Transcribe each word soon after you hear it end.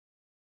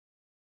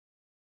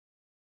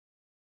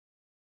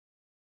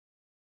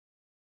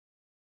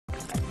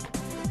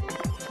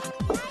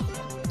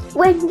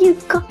when you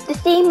got this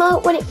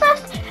emote when it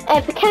first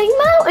ever came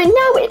out, and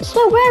now it's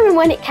so rare, and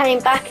when it came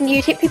back and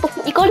used it, people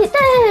think you got it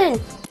then.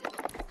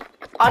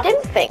 I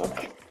didn't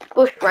think.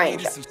 Bush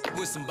Ranger.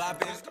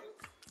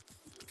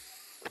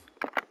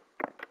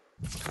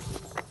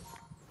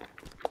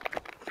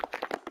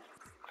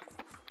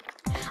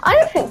 I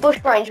don't think Bush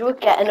Ranger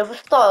would get another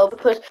style,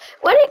 because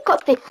when it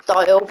got this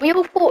style, we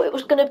all thought it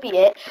was going to be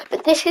it,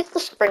 but this is the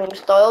spring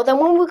style. Then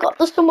when we got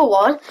the summer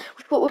one,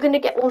 we thought we were going to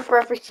get one for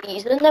every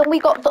season. Then we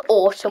got the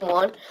autumn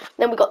one,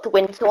 then we got the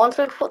winter one,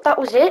 so we thought that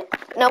was it.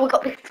 Now we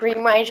got this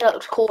Dream Ranger that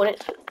looks cool, and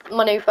it's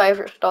my new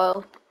favourite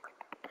style.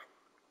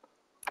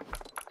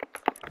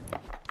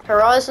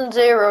 Horizon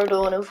Zero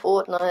Dawn in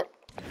Fortnite.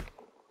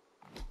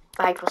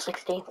 April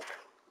 16th.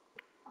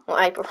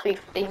 Or April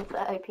 15th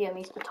at 8 PM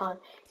Eastern Time.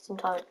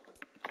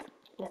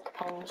 It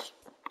depends.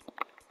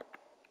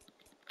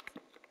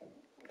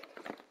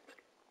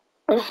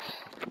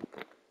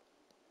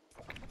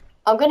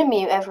 I'm gonna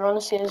mute everyone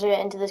as soon as we get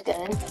into this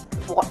game.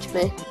 Watch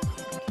me.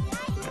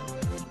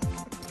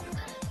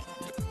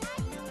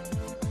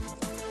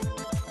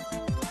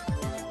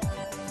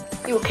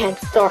 You can't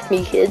stop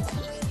me, kids.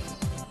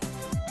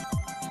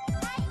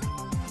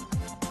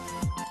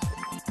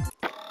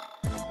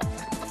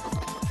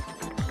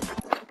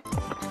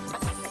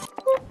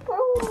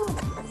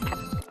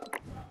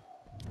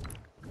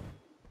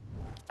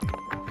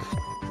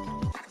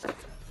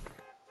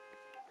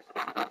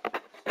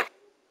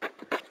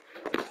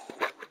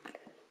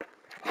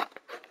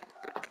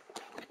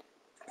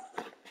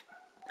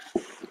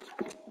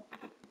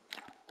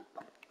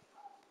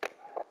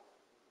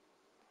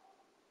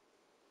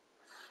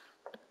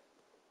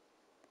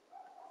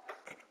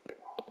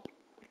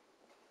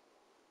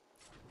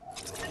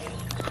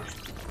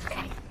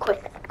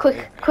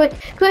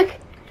 Quick.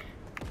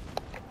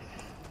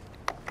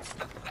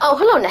 Oh,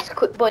 hello,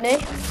 Nesquik Bunny.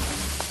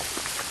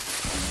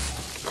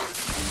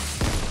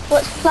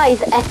 Let's play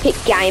the epic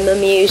gamer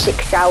music,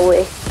 shall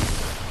we?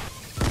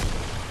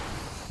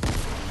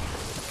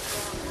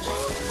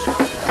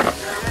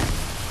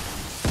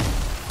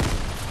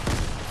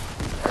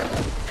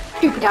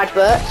 Stupid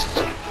adverts.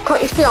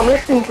 Can't you see I'm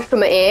listening to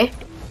some here?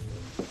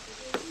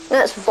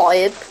 That's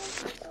vibe.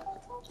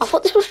 I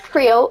thought this was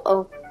trio.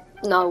 Oh,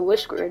 no, we're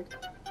screwed.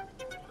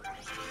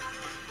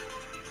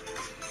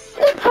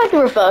 Let's play the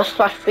reverse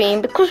slash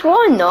theme, because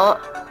why not?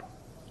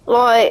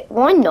 Like,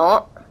 why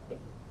not?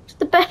 It's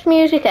the best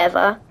music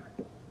ever.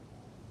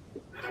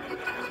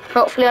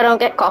 Hopefully I don't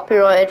get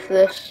copyrighted for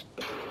this.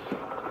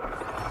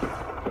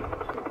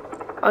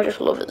 I just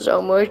love it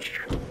so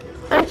much.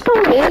 And it's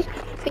only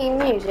theme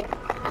music.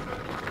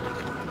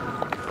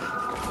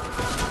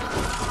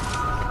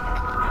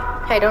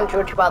 Hey, don't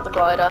judge about the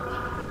glider.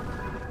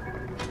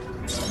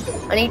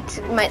 I need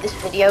to make this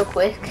video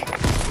quick.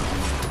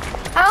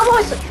 How am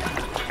I so...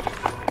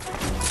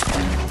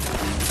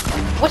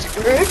 What's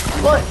screwed?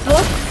 Look.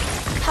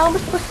 How am I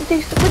supposed to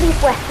do stuff with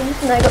these weapons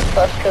and I got the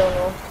first kill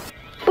now?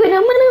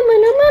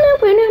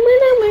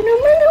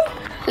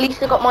 At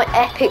least I got my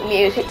epic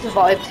music to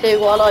vibe to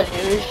while I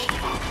lose.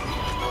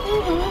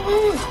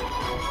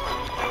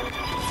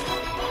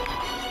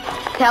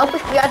 Could help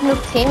if we had another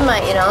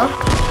teammate, you know?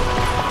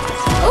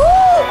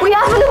 Ooh, we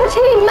have another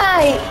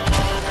teammate!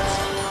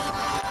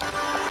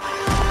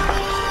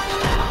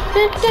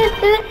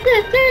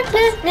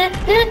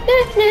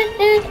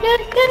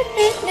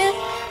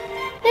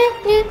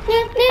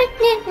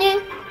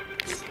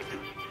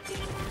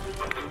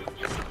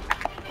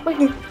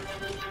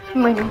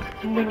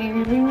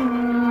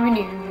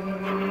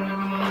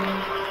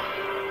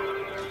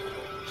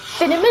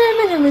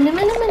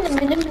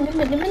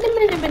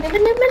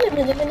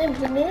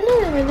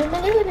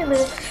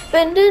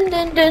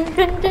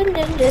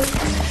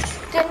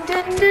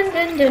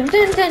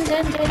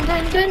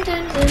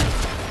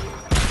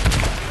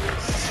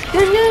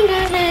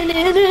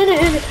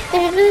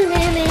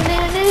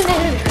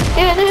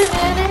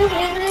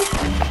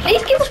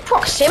 These give us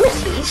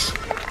proximities.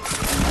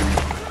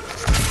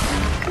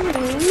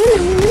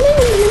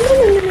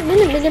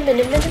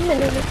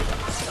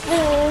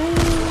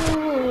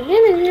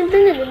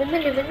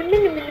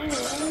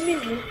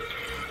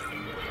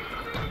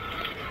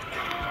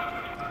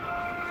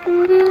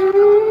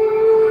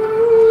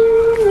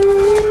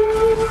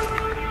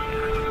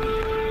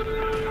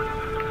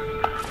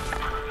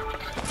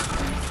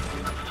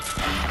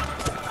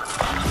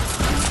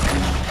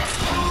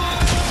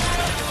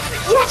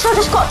 Yes, I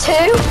just got two.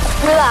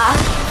 Relax.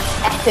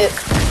 Epic.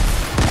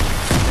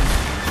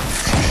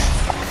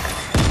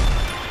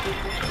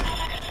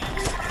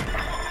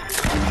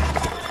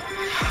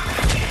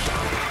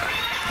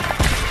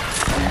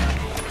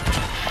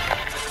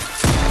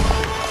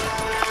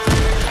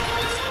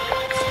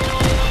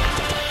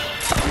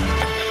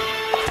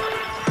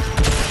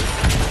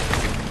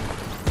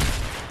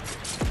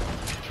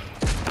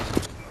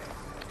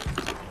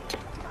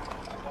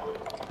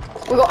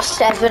 We got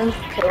 7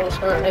 kills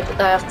currently, but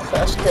they have the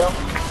first kill.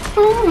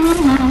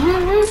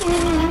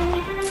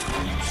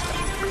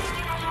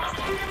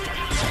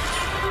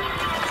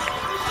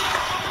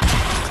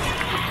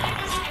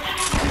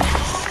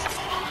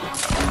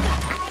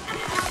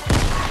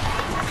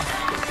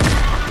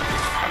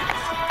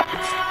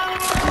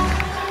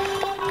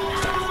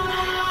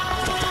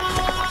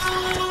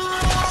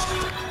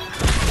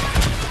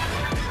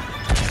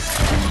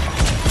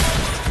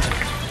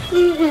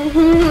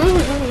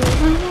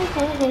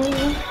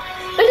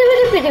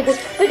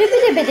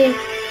 biddy biddy.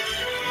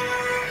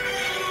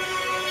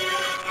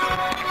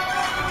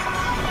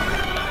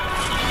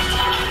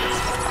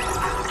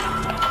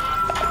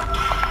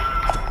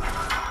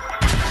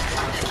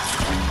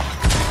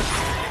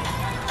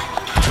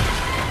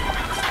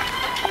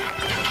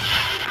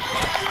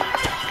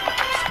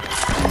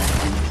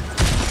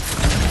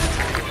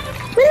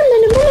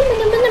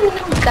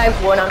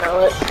 I've won, I know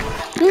it.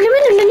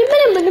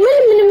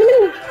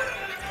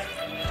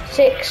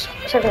 6,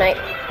 7, 8,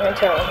 9,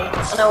 10, 11.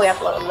 I know we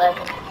have like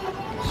 11.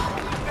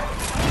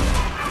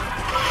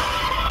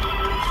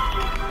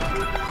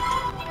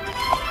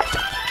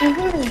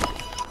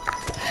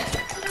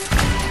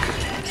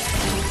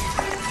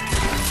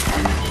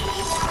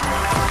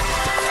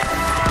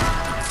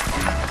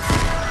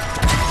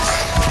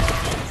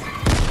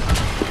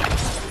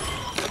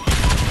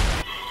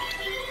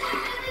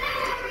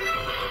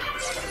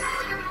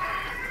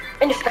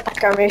 And just got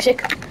background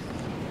music.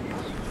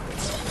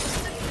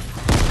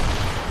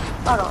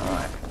 I don't know,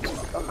 it's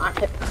not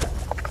dramatic.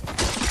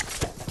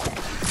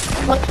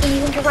 Like,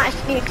 even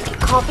dramatic music, it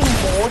can't be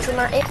more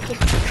dramatic if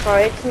you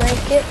try to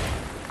make it.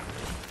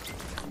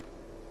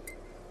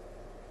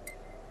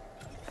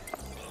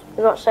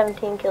 We've got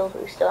 17 kills,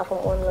 but we still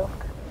haven't won,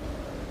 look.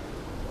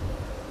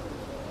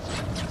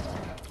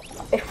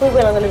 If we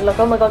win, I'm gonna be like,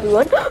 oh my god, we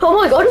won. Oh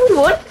my god, we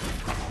won!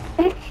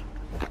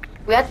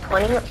 We had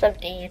 20, not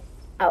 17.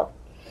 Oh.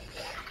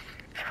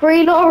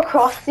 Reload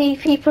across, the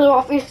people are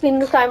obviously in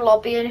the same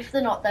lobby, and if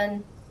they're not,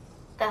 then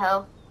the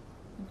hell.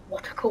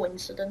 What a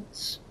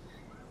coincidence.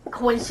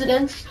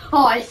 Coincidence?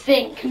 Oh, I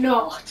think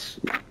not.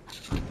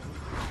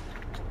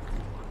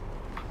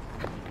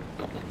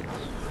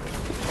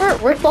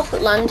 Alright, rip off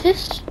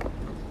Atlantis.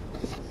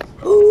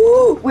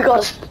 Ooh, we got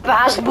a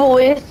spaz,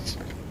 boys.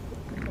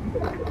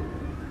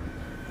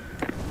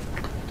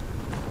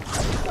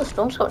 The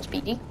storm's got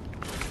speedy.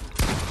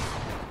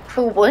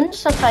 For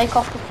once, I'll take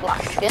off the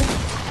flash skin.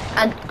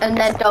 And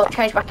then don't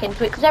change back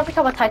into it, because every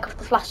time I take off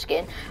the flash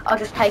skin, I'll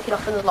just take it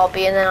off in the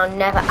lobby and then I'll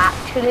never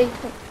actually...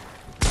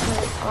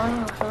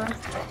 Oh,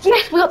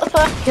 yes, we got the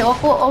first kill. I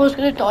thought I was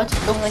going to die to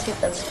stun like give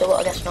them the kill, but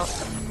I guess not.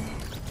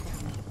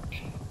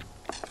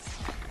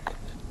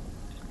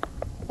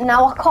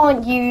 Now I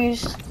can't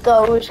use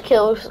those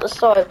kills at the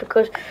start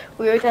because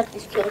we already had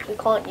these kills, we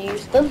can't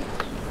use them.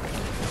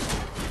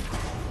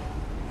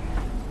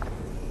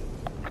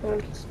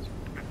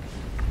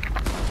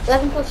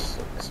 11 plus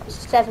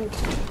 17.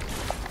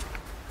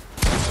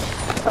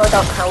 So I don't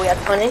know how we had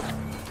 20.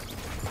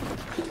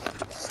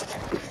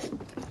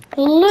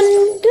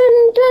 London,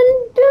 dun,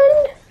 dun.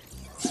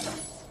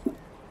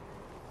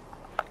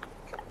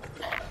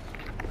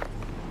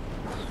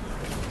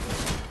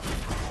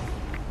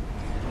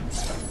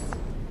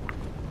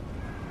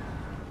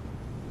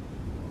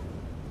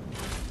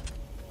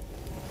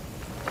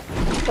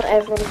 But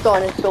everyone's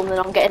dying in Storm, then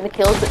I'm getting the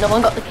kills, but no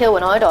one got the kill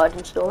when I died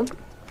in Storm.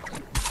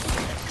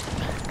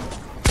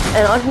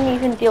 And I didn't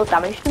even deal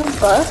damage to them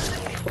first.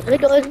 They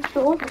died in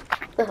Storm.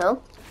 What the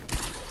hell?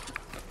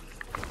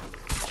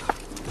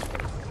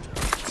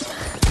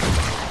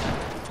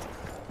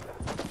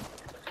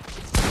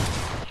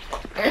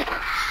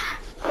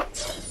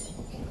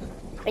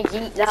 I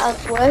yeet that out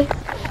the way.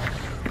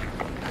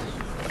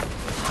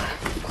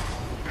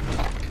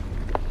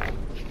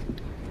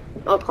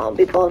 I can't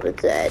be bothered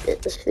to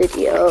edit this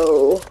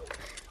video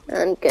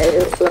and get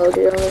it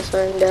uploaded on the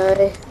same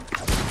day.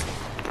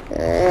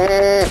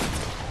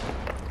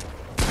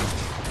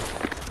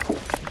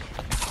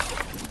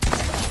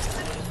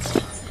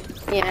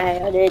 Yay,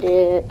 I did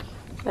it.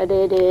 I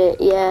did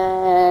it.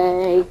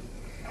 Yay.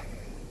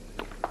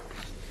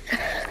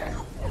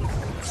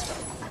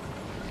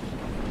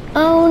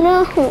 Oh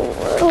no,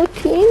 our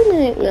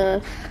teammate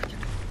left.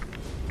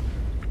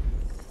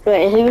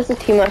 Right, who was the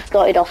team I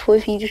started off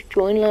with? He just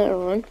joined later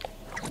on.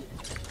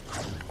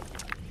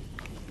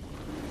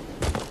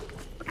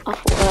 I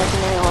thought I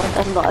had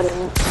an AR, but I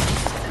didn't.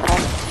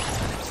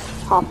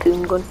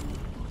 Harpoon gun.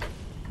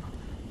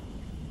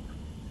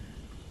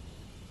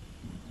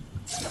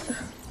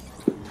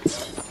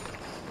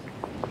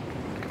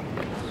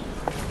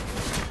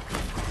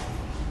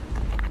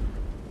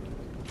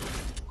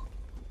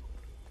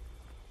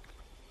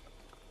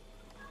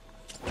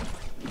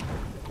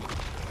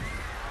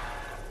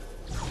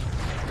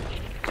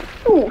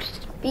 Oh,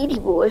 speedy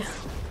boy.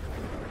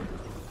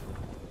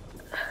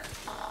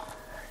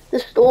 The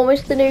Storm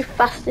is the new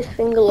fastest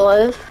thing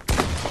alive.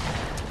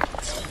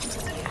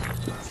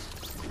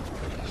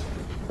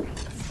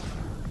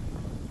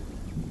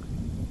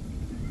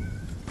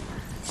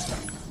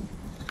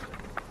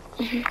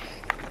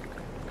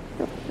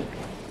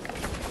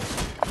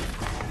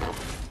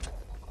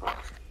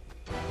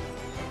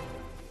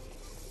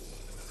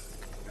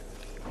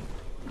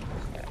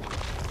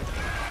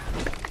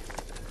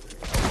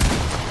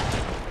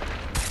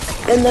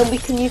 And then we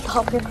can use the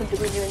hop and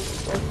continue doing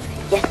this one.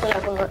 Yes, I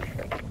have one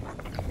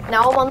actually.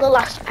 Now I'm on the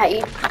last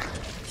page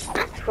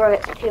before I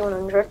get to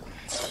 200.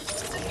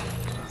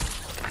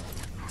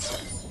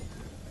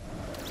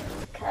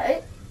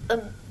 Okay.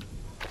 A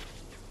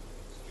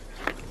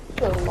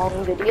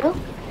long video.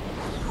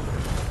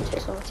 say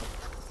something.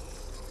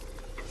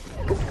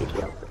 Good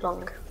video,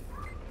 long.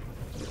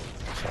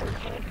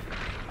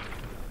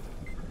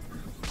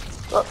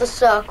 Got the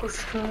circle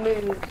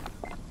smooth.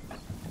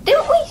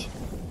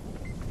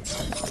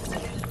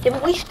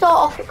 Didn't we start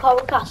off at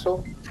Coral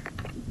Castle?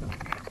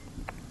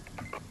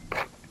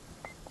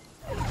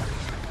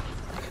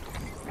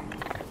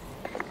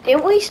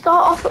 Didn't we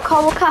start off at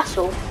Coral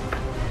Castle?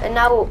 And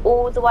now we're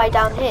all the way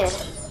down here.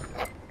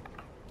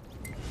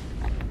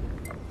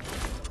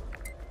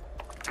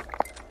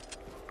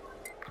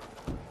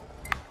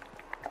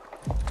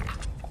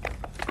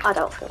 I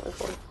don't think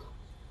we've won.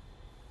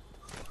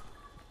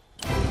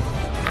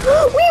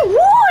 We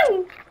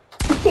won!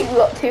 I think we've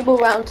got 2 more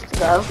rounds to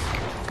go.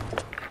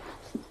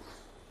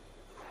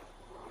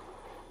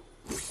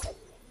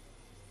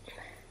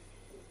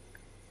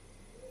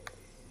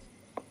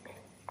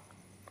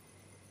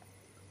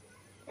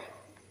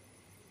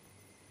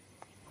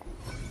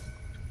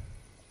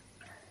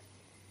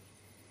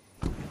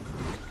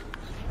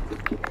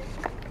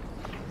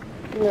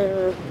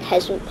 No,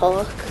 Peasant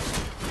Park.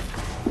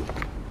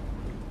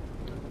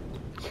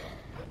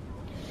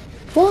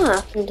 What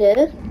happened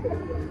here?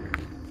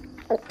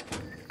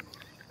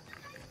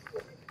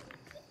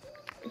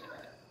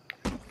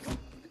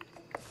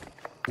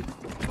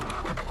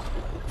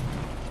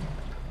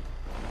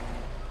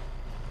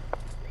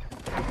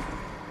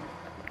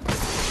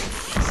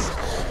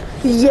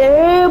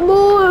 Yeah,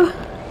 boy!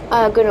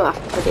 I'm gonna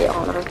have to put it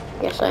on her.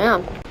 Yes, I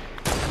am.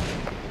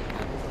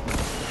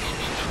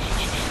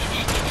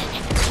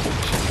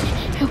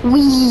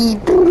 Wee!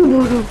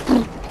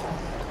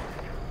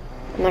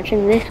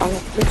 Imagine this on a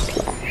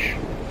flash.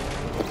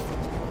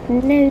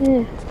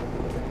 No.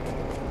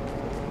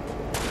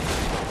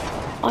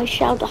 I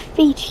shall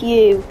defeat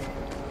you.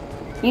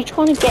 You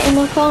trying to get in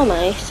my car,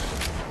 mate?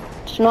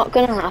 It's not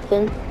gonna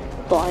happen.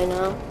 Bye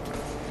now.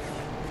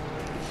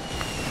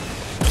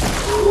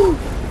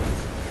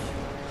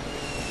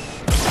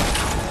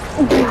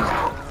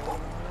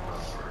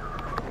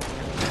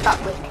 That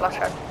was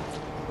flasher.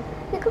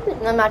 You could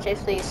imagine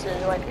if these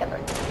went together.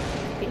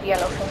 Big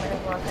yellow thing in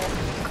one head.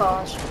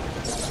 Cars.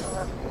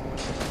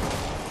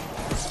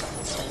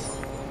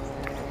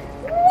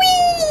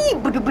 Whee!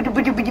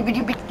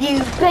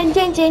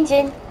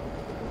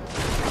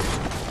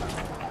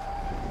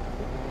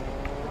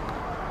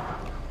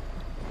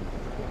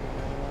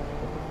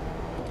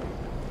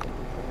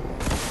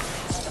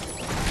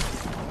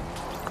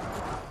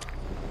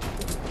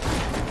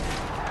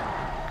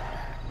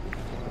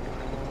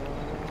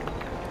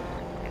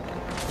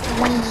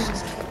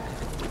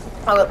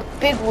 I got the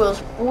big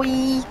wheels, boy.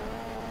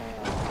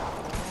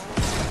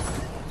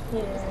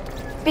 Yeah.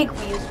 Big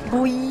wheels,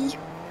 boy.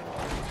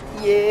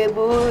 Yeah,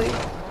 boy.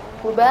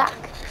 We're back.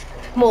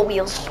 More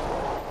wheels.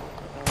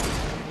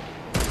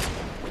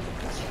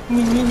 I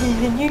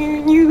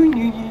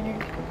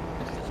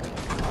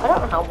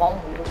don't know how one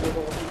wheel did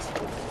all these.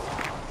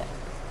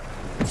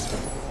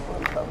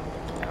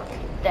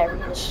 There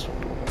he is.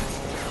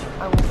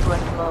 I will run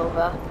him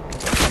over.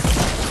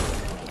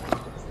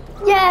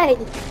 Yay!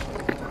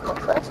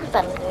 What's that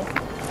fellow do?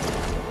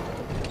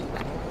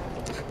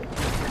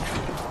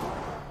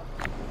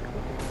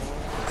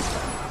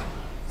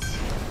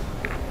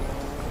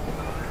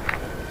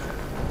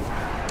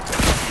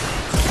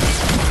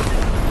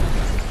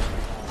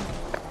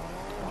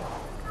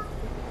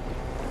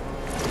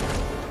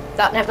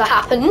 That never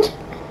happened.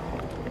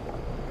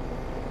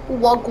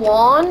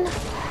 Wagwan.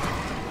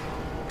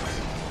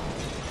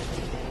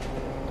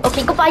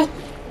 Okay, goodbye.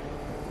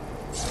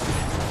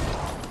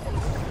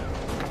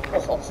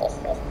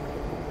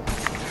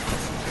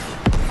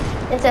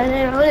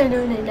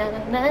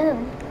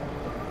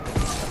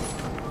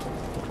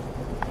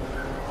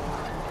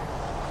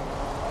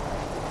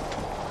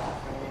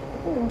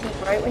 Be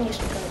right when you're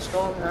stuck in the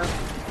storm now.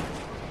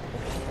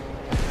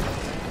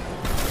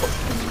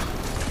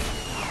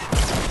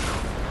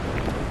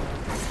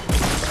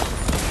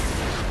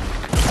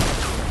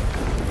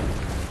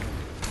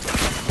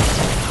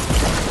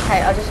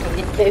 Hey, I just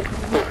needed to.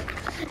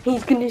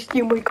 He's gonna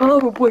steal my car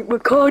and break my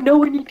car.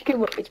 No, I need to get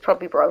one. It's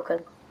probably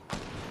broken.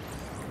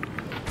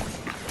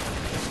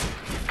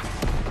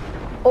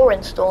 Or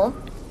in storm.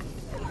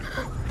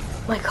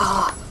 My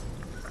car.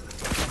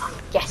 I'm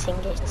getting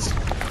it.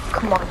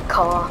 Come on,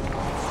 car.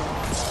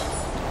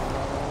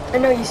 I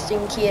know you're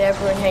stinky and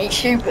everyone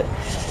hates you, but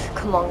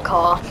come on,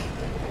 car.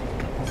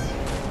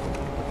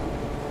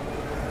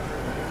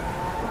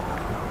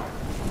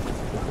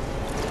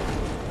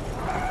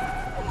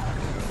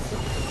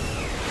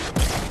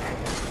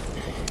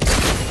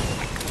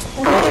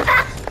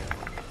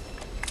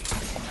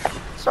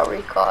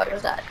 Sorry, car,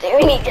 was that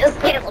doing? He just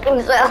killed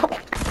himself.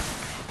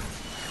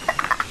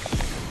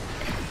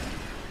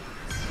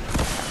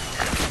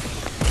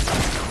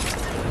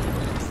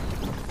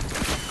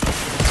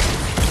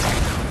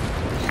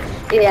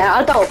 Yeah,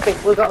 I don't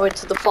think we're going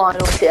to the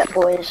finals yet,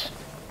 boys.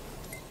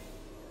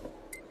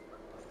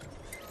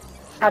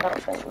 I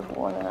don't think we've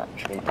won it,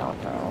 actually.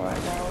 Don't know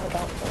right now. I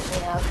don't think we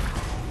have.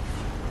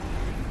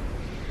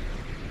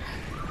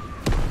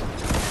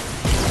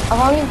 I've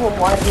only won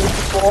one of these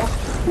before.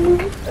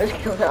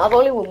 I've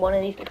only won one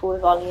of these before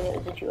with Ollie, and it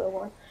was a duo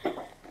one.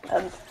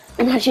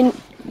 Imagine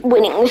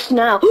winning this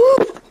now.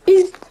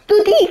 Is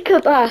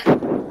Dudika back?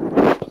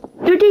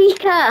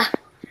 Dudika!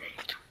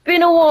 It's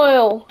been a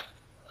while.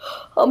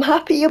 I'm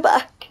happy you're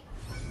back.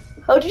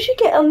 How did you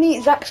get on the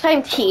exact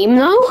same team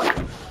though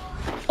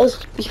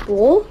as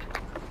before?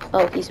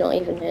 Oh, he's not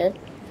even here.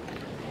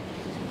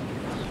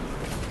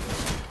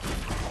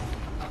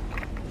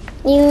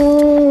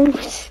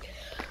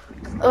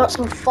 I got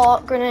some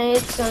fart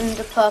grenades and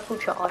a purple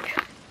charge.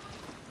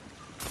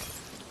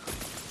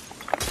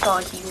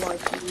 Charge you,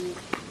 YG.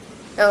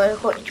 No,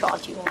 I've got the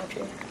charge you,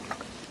 YG.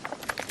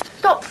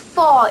 Stop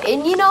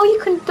farting, you know you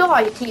can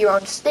die to your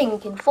own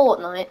stink in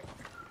FORTNITE.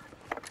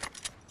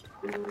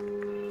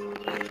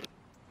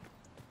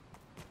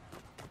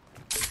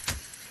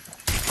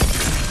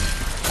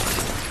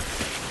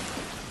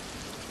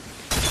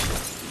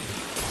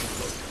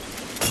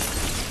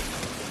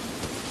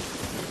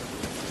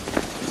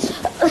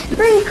 It's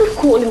very good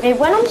calling me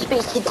when I'm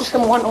speaking to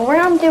someone or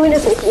when I'm doing a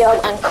video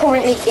and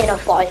currently in a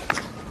fight.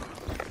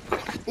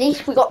 At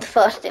least we got the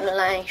first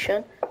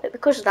elimination, but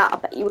because of that I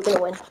bet you we're going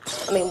to win.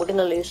 I mean, we're going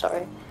to lose,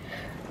 sorry.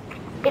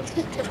 It's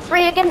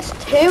 3 against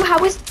 2,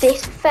 how is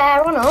this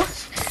fair on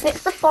us? And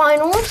it's the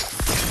finals.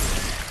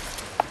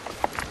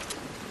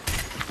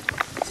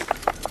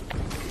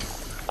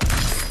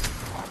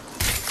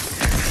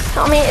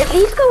 I mean, at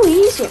least go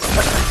easy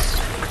first.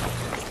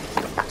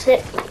 That's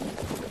it.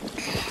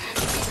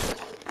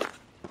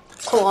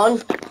 Come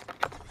on.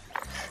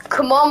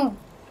 Come on,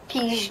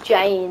 Peas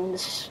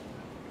Janes.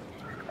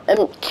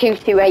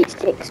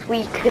 2286,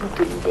 we can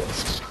do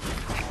this.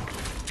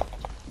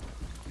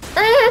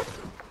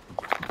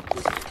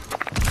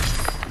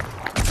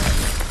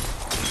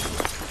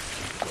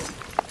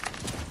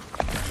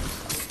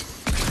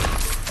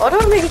 I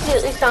don't really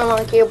sound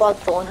like you about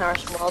throwing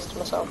Harrison Wells to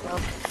myself now.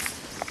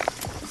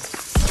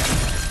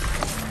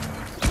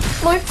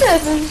 My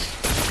feathers.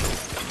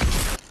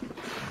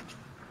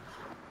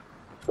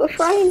 We're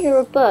trying you're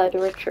a bird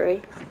or a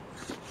tree.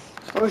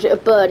 Or is it a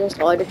bird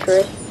inside a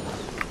tree?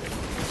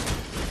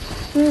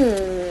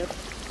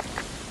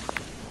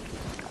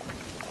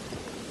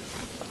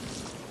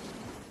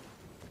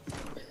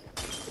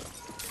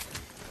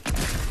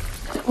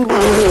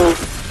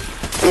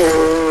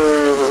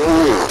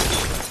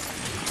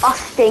 I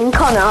stink,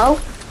 I know.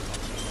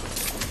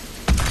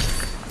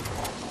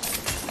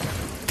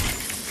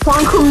 Try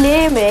and come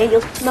near me,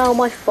 you'll smell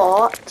my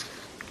fart.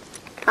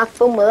 Have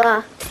fun with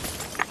that.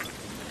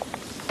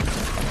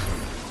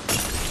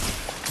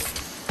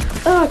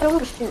 Oh, I don't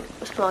want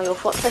to smell your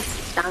fart, they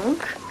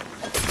stank.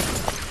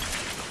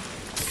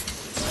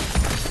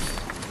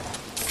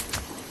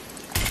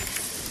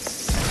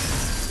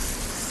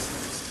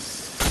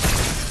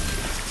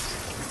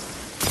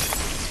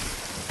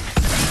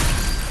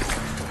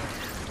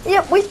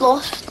 Yep, we've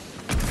lost.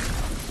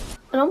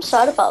 And I'm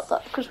sad about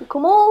that because we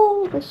come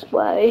all this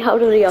way. How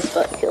did he have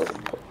 30 kills?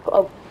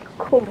 Oh,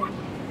 come on.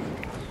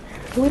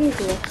 We've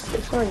lost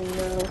this, I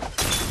know.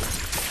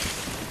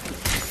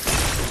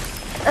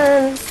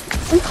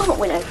 We can't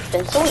win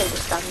everything, so I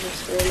understand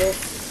this really.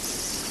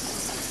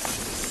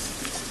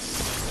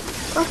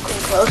 I've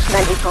come close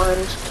many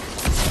times.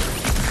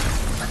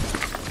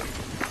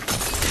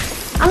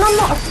 And I'm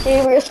not a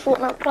serious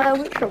FORTNITE player,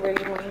 which I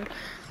really want.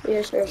 Be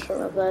a serious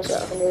FORTNITE player, so I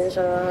can do this.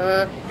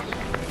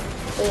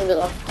 In the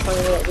last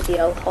 20-minute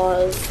video,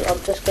 I'm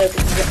just going to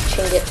be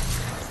watching it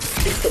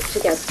be put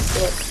together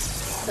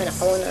for an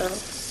hour now.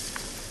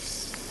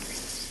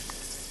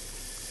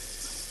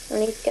 I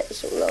need to get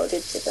this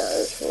uploaded today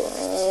as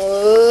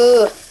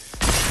well.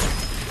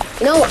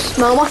 You know what?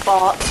 Smell my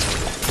farts.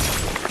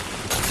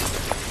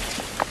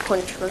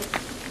 Punishment.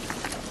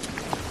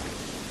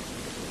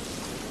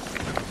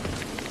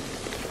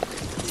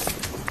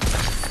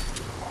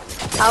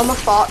 How are my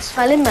farts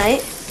smelling,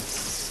 mate?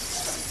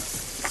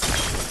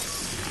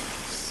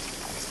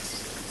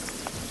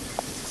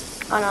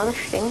 I know they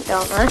stink,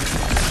 don't they?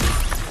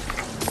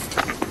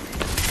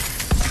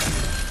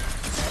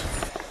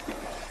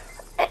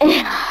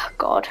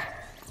 God.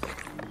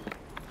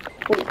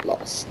 We've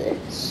lost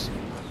this.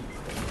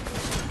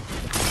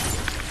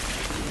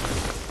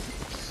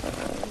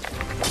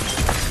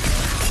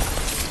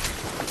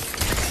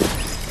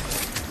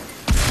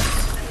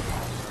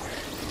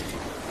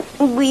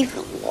 We've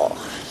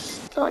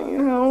lost. I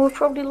don't know, we're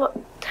probably like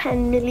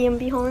 10 million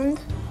behind.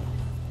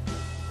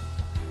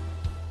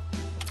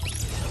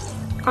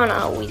 Oh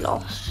no, we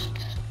lost.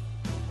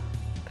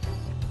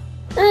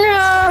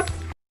 No!